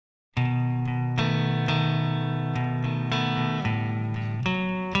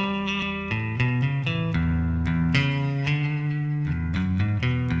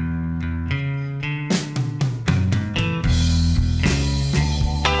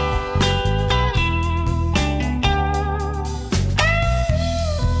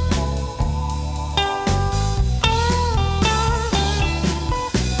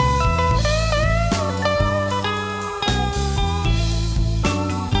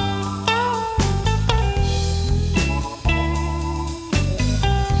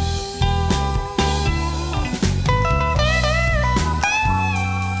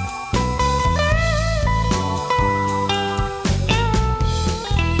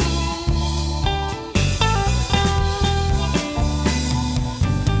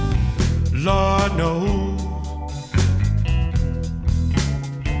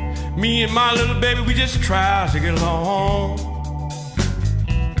Me and my little baby, we just try to get along.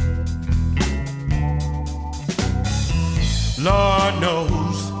 Lord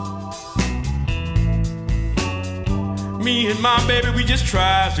knows, me and my baby, we just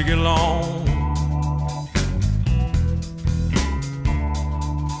try to get along.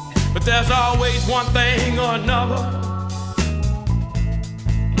 But there's always one thing or another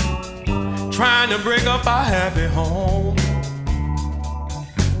trying to break up our happy home.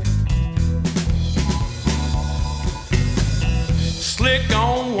 Slick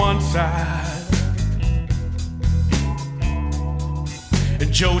on one side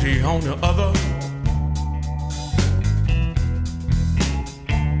and Jody on the other.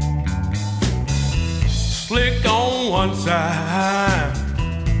 Slick on one side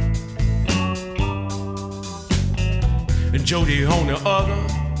and Jody on the other.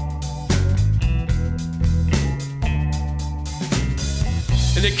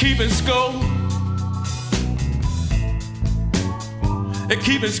 And they're keeping score. They're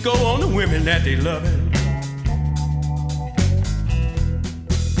keeping score on the women that they loving.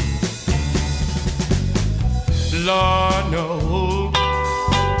 Lord knows,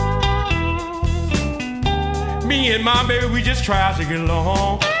 me and my baby, we just try to get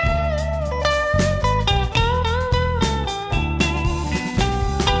along.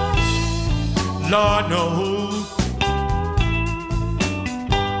 Lord knows,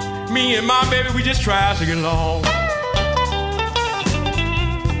 me and my baby, we just try to get along.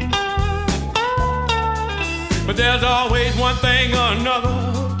 But there's always one thing or another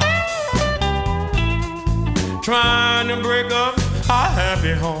trying to break up our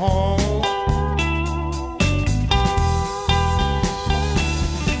happy home.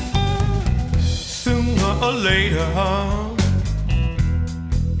 Sooner or later,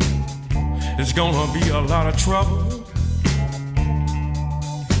 it's gonna be a lot of trouble.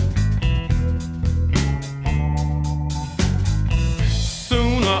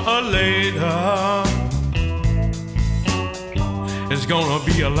 Sooner or later, it's gonna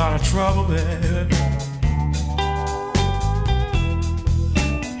be a lot of trouble, baby.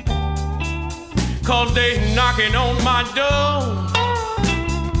 Cause they knocking on my door,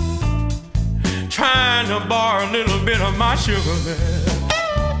 trying to borrow a little bit of my sugar, baby.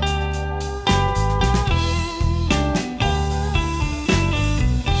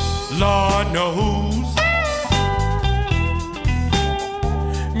 Lord knows,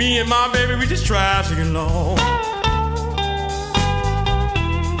 me and my baby, we just try to get along.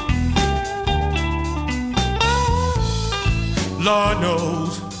 Lord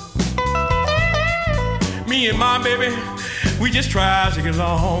knows, me and my baby, we just try to get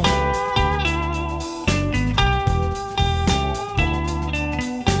along.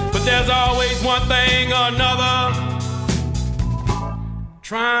 But there's always one thing or another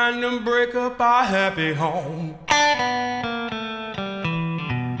trying to break up our happy home.